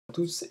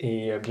Tous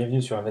et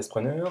bienvenue sur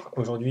Investpreneur.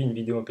 Aujourd'hui une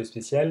vidéo un peu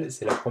spéciale,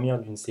 c'est la première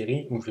d'une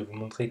série où je vais vous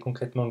montrer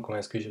concrètement comment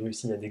est-ce que j'ai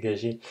réussi à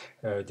dégager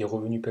des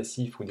revenus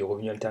passifs ou des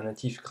revenus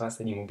alternatifs grâce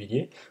à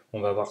l'immobilier.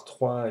 On va avoir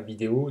trois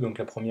vidéos, donc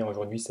la première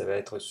aujourd'hui ça va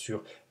être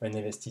sur un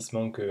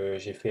investissement que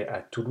j'ai fait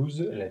à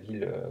Toulouse, la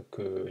ville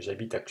que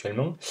j'habite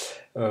actuellement.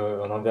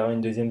 On en verra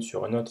une deuxième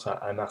sur un autre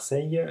à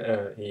Marseille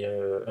et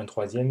un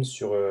troisième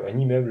sur un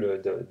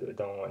immeuble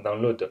dans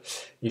l'Aude.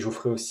 Et je vous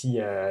ferai aussi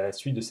à la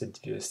suite de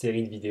cette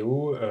série de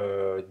vidéos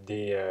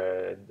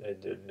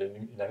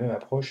la même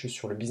approche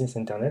sur le business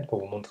internet pour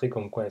vous montrer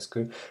comme quoi est-ce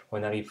que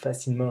on arrive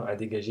facilement à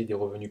dégager des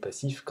revenus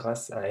passifs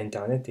grâce à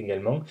internet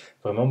également,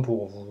 vraiment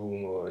pour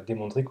vous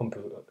démontrer qu'on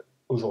peut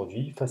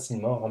aujourd'hui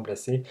facilement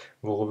remplacer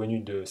vos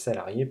revenus de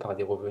salarié par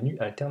des revenus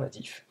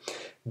alternatifs.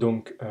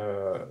 Donc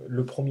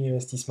le premier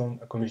investissement,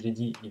 comme je l'ai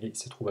dit,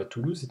 se trouve à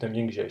Toulouse. C'est un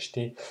bien que j'ai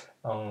acheté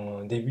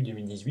en début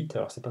 2018.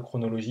 Alors c'est pas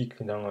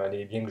chronologique dans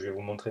les biens que je vais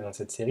vous montrer dans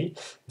cette série,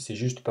 c'est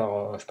juste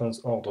par, je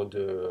pense, ordre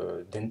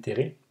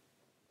d'intérêt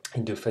et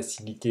de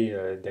facilité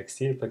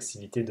d'accès,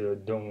 facilité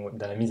dans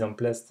la mise en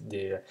place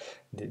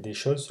des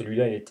choses.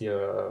 Celui-là, il était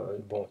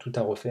bon, tout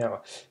à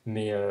refaire,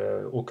 mais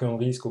aucun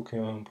risque,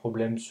 aucun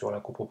problème sur la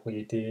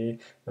copropriété.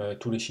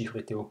 Tous les chiffres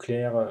étaient au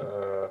clair.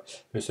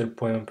 Le seul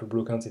point un peu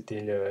bloquant,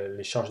 c'était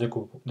les charges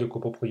de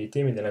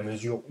copropriété, mais dans la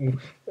mesure où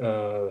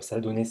ça a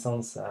donné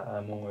sens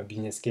à mon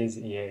business case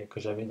et que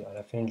j'avais à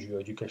la fin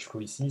du cash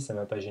flow ici, ça ne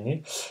m'a pas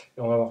gêné.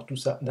 Et on va voir tout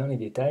ça dans les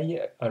détails.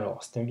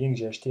 Alors, c'est un bien que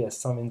j'ai acheté à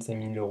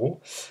 125 000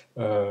 euros.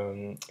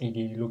 Il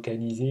est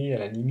localisé à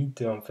la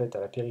limite, en fait,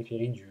 à la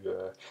périphérie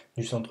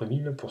du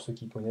centre-ville. Pour ceux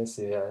qui connaissent,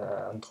 c'est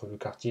entre le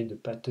quartier de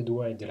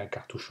Patte-d'Oie et de la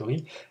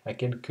Cartoucherie, à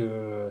quelques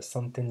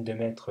centaines de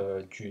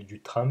mètres du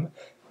tram.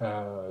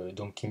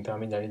 Donc qui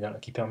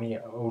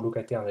permet aux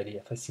locataires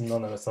d'aller facilement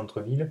dans le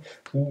centre-ville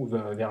ou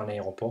vers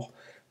l'aéroport.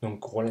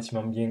 Donc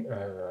relativement bien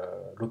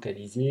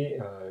localisé.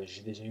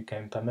 J'ai déjà eu quand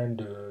même pas mal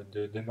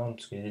de demandes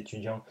parce que les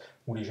étudiants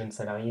ou les jeunes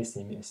salariés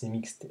c'est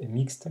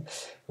mixte.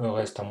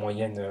 Reste en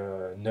moyenne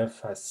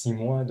 9 à 6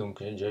 mois, donc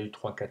j'ai déjà eu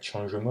 3-4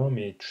 changements,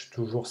 mais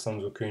toujours sans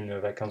aucune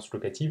vacance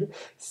locative.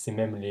 C'est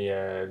même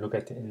les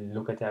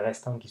locataires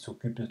restants qui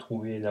s'occupent de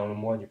trouver dans le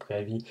mois du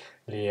préavis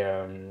les,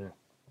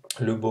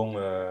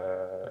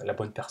 la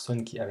bonne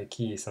personne avec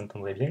qui ils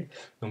s'entendraient bien.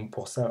 Donc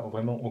pour ça,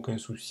 vraiment aucun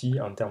souci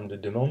en termes de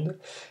demande.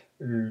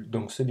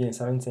 Donc ce bien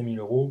 125 000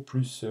 euros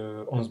plus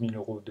 11 000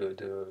 euros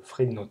de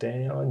frais de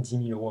notaire,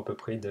 10 000 euros à peu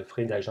près de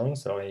frais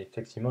d'agence. Alors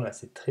effectivement là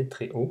c'est très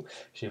très haut.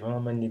 J'ai vraiment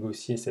mal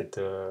négocié cet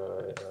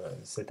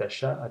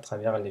achat à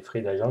travers les frais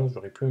d'agence.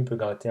 J'aurais pu un peu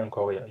gratter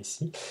encore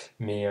ici,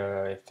 mais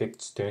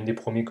c'était un des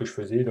premiers que je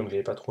faisais, donc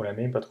j'avais pas trop la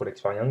main, pas trop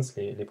l'expérience.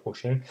 Les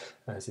prochains,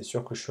 c'est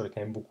sûr que je serais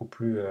quand même beaucoup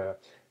plus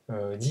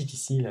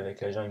difficile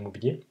avec l'agent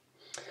immobilier.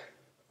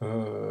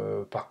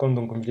 Par contre,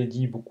 donc, comme je l'ai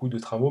dit, beaucoup de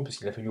travaux, parce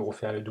qu'il a fallu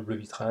refaire le double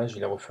vitrage,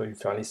 il a fallu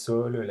faire les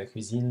sols, la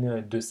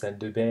cuisine, deux salles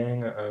de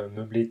bain,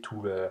 meubler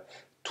tout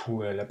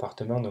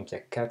l'appartement. Donc il y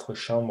a quatre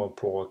chambres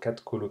pour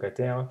quatre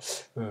colocataires,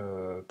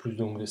 plus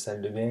donc de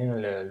salles de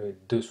bain,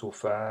 deux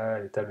sofas,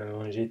 les tables à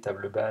manger,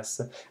 table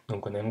basse.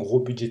 Donc on a un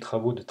gros budget de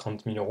travaux de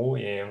 30 000 euros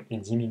et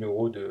 10 000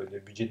 euros de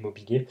budget de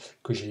mobilier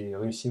que j'ai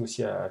réussi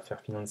aussi à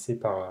faire financer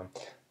par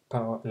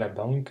la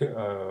banque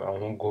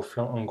en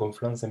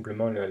gonflant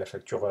simplement la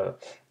facture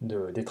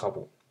des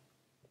travaux.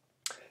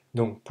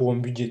 Donc pour un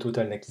budget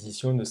total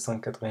d'acquisition de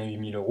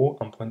 188 000 euros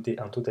emprunté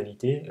en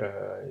totalité,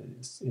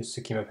 ce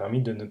qui m'a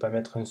permis de ne pas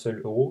mettre un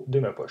seul euro de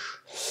ma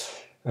poche.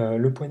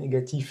 Le point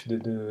négatif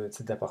de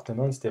cet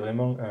appartement, c'était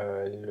vraiment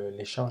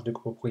les charges de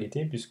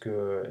copropriété,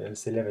 puisqu'elles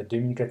s'élèvent à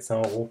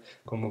 2400 euros,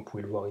 comme vous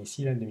pouvez le voir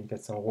ici, là,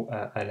 2400 euros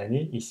à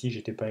l'année. Ici,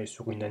 j'étais pas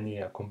sur une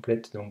année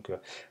complète, donc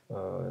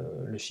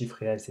le chiffre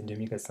réel, c'est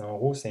 2400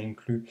 euros. Ça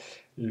inclut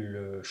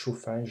le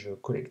chauffage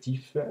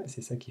collectif,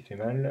 c'est ça qui fait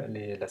mal,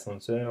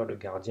 l'ascenseur, le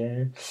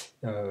gardien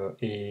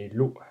et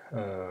l'eau.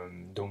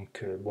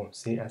 Bon,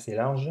 c'est assez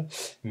large,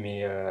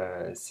 mais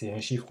c'est un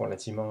chiffre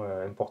relativement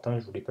important.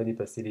 Je voulais pas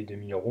dépasser les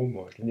 2000 euros.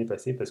 Bon, je l'ai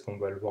dépassé parce qu'on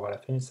va le voir à la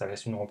fin. Ça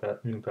reste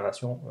une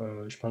opération,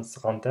 je pense,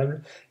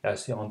 rentable, et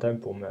assez rentable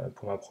pour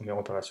ma première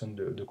opération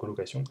de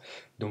colocation.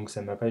 Donc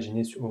ça ne m'a pas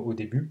gêné au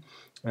début.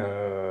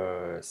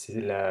 C'est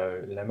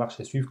la marche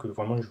à suivre que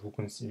vraiment je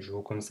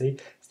vous conseille,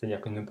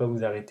 c'est-à-dire que ne pas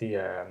vous arrêter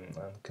à,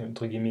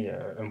 entre guillemets,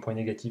 un point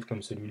négatif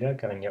comme celui-là,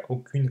 car il n'y a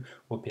aucune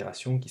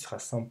opération qui sera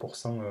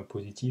 100%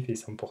 positif et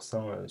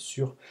 100%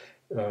 sûr.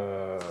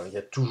 Il y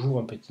a toujours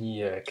un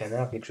petit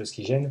canard, quelque chose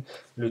qui gêne.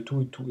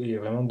 Tout est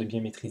vraiment de bien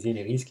maîtriser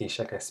les risques et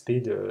chaque aspect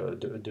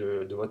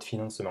de votre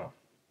financement.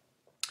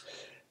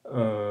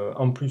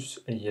 En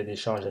plus, il y a des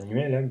charges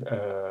annuelles,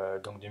 hein,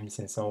 donc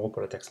 2500 euros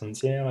pour la taxe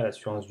foncière,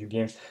 l'assurance du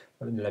bien,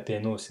 de la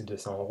PNO c'est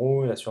 200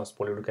 euros, l'assurance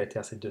pour le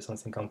locataire c'est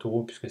 250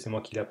 euros puisque c'est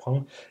moi qui la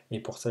prends, et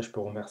pour ça je peux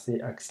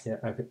remercier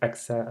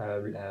AXA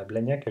à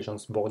Blagnac,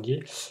 agence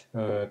Bordier,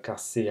 car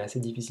c'est assez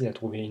difficile à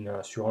trouver une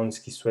assurance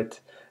qui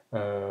souhaite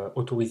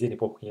autoriser les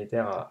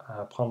propriétaires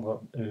à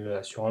prendre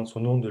l'assurance au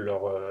nom de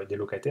des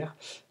locataires.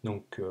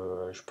 Donc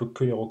je peux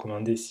que les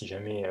recommander si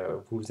jamais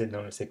vous êtes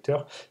dans le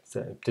secteur.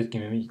 Peut-être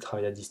qu'ils même ils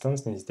travaillent à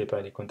distance, n'hésitez pas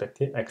à les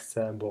contacter.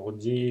 AXA,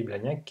 Bordier,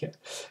 Blagnac.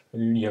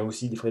 Il y a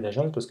aussi des frais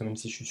d'agence parce que même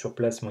si je suis sur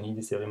place, mon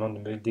idée c'est vraiment de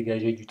me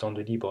dégager du temps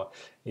de libre.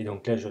 Et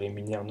donc là, je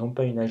rémunère non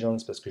pas une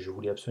agence parce que je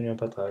voulais absolument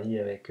pas travailler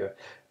avec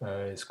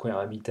Square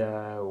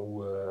Habitat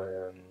ou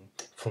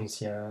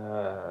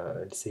Foncia,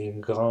 ces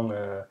grands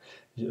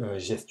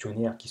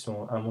gestionnaires qui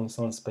sont à mon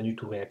sens pas du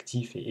tout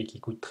réactifs et qui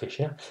coûtent très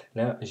cher.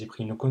 Là, j'ai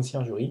pris une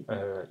conciergerie,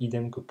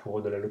 idem que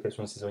pour de la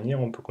location saisonnière,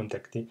 on peut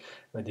contacter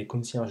des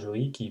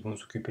conciergeries qui vont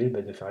s'occuper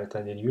de faire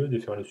l'état des lieux, de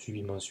faire le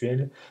suivi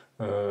mensuel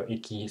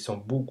et qui sont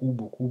beaucoup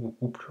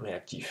plus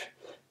réactifs.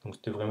 Donc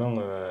c'était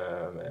vraiment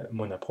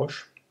mon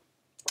approche.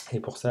 Et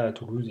pour ça, à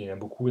Toulouse, il y en a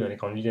beaucoup, dans les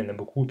grandes villes, il y en a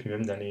beaucoup, et puis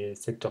même dans les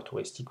secteurs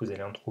touristiques, vous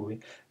allez en trouver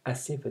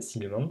assez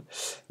facilement.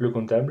 Le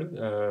comptable,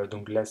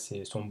 donc là,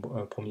 c'est son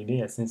premier bien, il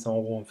y a 500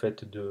 euros en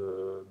fait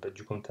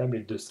du comptable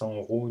et 200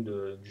 euros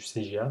du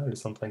CGA, le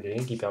centre agréé,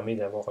 qui permet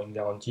d'avoir une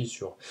garantie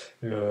sur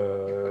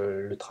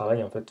le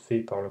travail en fait fait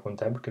par le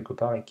comptable quelque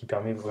part et qui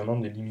permet vraiment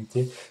de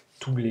limiter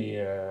tous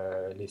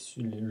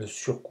le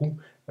surcoût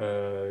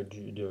de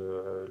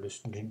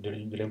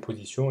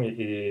l'imposition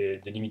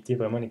et de limiter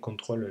vraiment les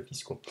contrôles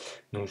fiscaux.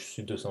 Donc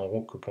ces 200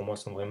 euros que pour moi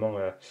sont vraiment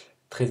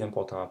très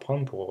importants à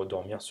prendre pour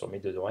dormir sur mes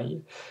deux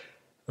oreilles.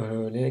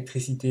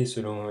 L'électricité,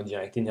 selon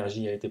Direct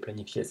Énergie, a été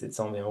planifiée à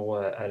 720 euros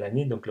à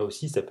l'année, donc là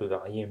aussi ça peut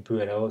varier un peu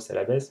à la hausse, à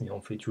la baisse, mais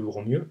on fait toujours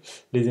au mieux.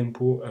 Les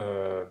impôts,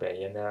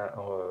 il y en a,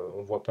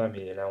 on voit pas,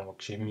 mais là on voit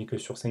que j'ai mis que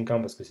sur 5 ans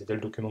parce que c'était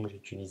le document que j'ai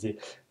utilisé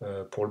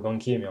pour le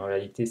banquier, mais en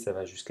réalité ça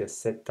va jusqu'à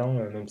 7 ans,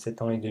 même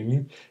 7 ans et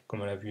demi,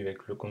 comme on l'a vu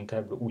avec le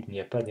comptable où il n'y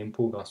a pas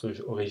d'impôt grâce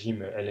au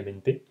régime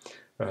LMNP.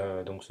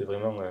 Donc c'est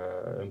vraiment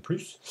un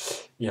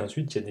plus. Et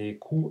ensuite, il y a des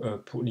coûts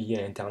liés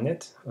à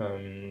Internet.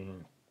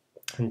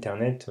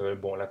 Internet,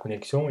 bon, la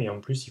connexion, et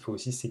en plus, il faut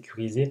aussi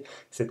sécuriser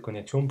cette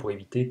connexion pour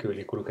éviter que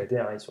les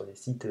colocataires aillent sur des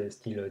sites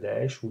style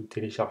Daesh ou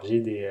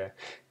télécharger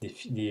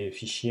des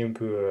fichiers un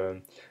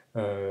peu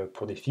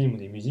pour des films ou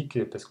des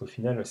musiques, parce qu'au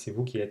final, c'est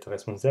vous qui êtes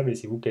responsable et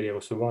c'est vous qui allez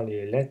recevoir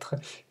les lettres,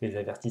 les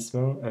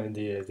avertissements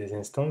des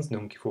instances,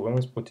 donc il faut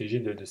vraiment se protéger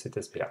de cet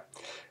aspect-là.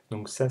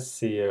 Donc ça,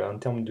 c'est en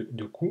termes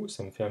de coûts,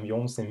 ça me fait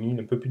environ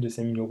 5000, un peu plus de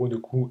 5000 euros de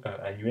coûts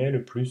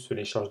annuels, plus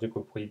les charges de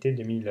copropriété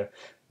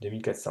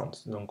 2400.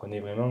 Donc on est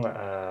vraiment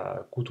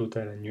à coût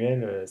total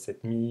annuel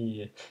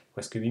 7000,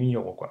 presque 8000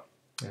 euros quoi.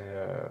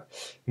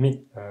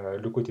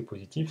 Le côté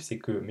positif, c'est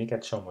que mes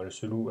 4 chambres, elles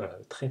se louent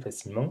très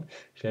facilement.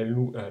 Je la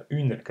loue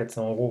une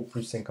 400 euros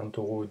plus 50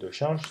 euros de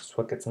charge,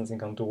 soit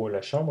 450 euros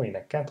la chambre. Il y en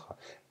a 4,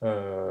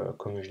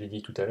 comme je l'ai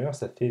dit tout à l'heure,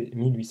 ça fait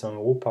 1800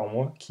 euros par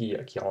mois qui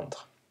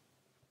rentrent,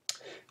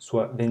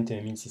 soit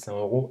 21 600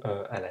 euros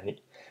à l'année.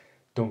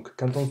 Donc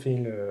quand on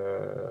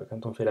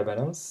fait la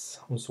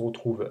balance, on se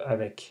retrouve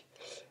avec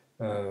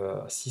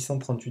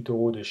 638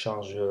 euros de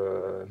charges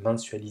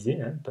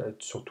mensualisées, hein,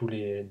 sur tous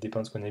les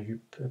dépenses qu'on a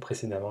vues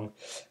précédemment,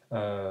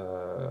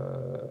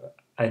 euh,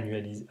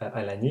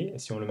 à l'année.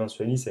 Si on le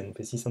mensualise, ça nous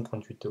fait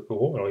 638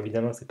 euros. Alors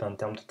évidemment, c'est pas en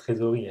termes de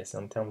trésorerie, hein, c'est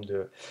en termes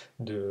de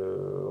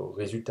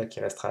résultat qui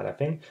restera à la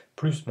fin,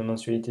 plus ma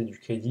mensualité du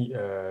crédit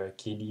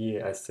qui est liée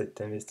à cet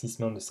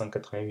investissement de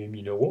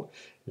 188 000 euros.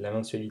 La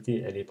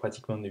mensualité, elle est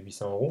pratiquement de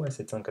 800 euros, à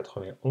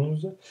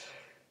 791.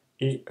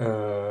 Et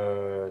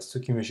ce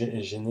qui me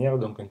génère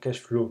donc un cash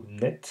flow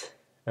net,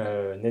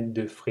 net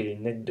de frais,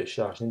 net de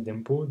charges, net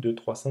d'impôts de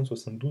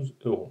 372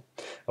 euros.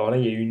 Alors là,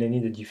 il y a eu une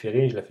année de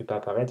différé, je ne la fais pas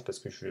apparaître parce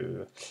que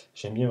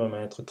j'aime bien vraiment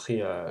être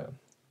très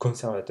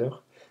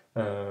conservateur.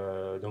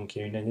 Donc il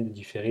y a une année de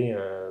différé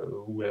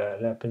où là,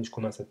 à peine je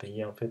commence à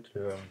payer en fait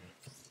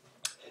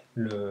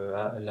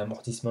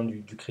l'amortissement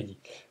du crédit.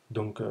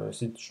 Donc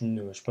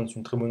je pense,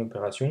 une très bonne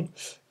opération.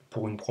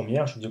 Pour une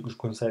première, je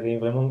conseillerais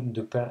vraiment de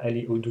ne pas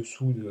aller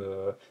au-dessous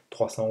de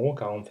 300 euros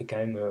car on fait quand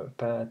même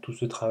pas tout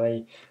ce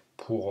travail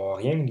pour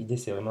rien. L'idée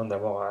c'est vraiment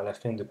d'avoir à la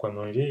fin de quoi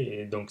manger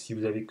et donc si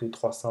vous avez que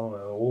 300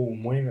 euros ou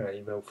moins,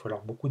 il va vous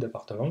falloir beaucoup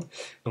d'appartements.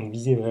 Donc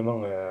visez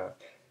vraiment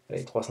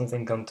les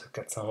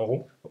 350-400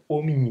 euros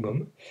au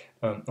minimum.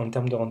 En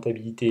termes de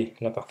rentabilité,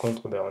 là par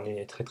contre, on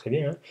est très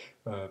bien,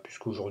 hein,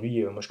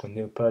 puisqu'aujourd'hui, moi je ne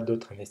connais pas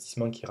d'autres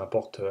investissements qui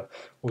rapportent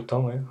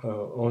autant, hein,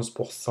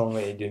 11%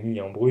 et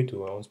demi en brut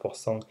ou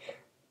 11%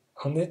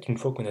 en net une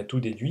fois qu'on a tout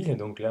déduit.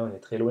 Donc là, on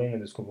est très loin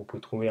de ce que vous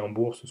pouvez trouver en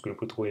bourse ou ce que vous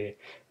pouvez trouver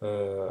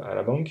à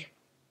la banque.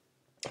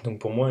 Donc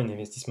pour moi, un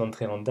investissement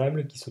très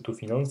rentable qui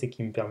s'autofinance et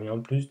qui me permet en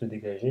plus de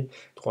dégager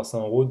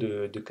 300 euros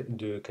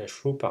de cash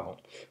flow par an.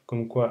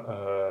 Comme quoi,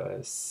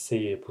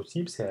 c'est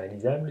possible, c'est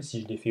réalisable.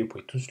 Si je l'ai fait, vous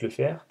pouvez tous le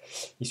faire.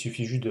 Il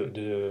suffit juste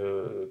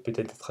de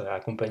peut-être être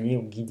accompagné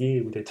ou guidé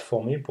ou d'être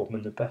formé pour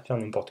ne pas faire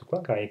n'importe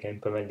quoi, car il y a quand même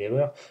pas mal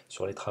d'erreurs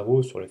sur les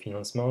travaux, sur le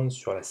financement,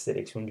 sur la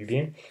sélection du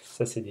bien.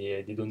 Ça, c'est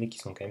des données qui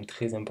sont quand même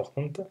très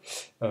importantes.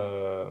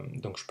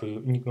 Donc je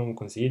peux uniquement vous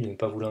conseiller de ne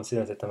pas vous lancer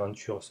dans cette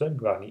aventure seul,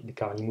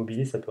 car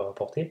l'immobilier, ça peut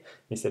rapporter apporter,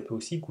 mais ça peut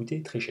aussi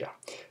coûter très cher.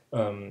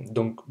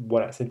 Donc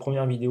voilà, cette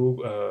première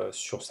vidéo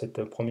sur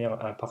cet premier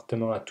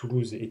appartement à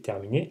Toulouse est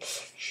terminée.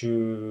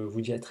 Je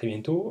vous dis à très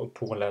bientôt.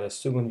 Pour la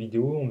seconde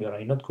vidéo, on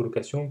verra une autre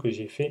colocation que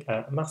j'ai fait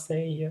à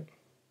Marseille.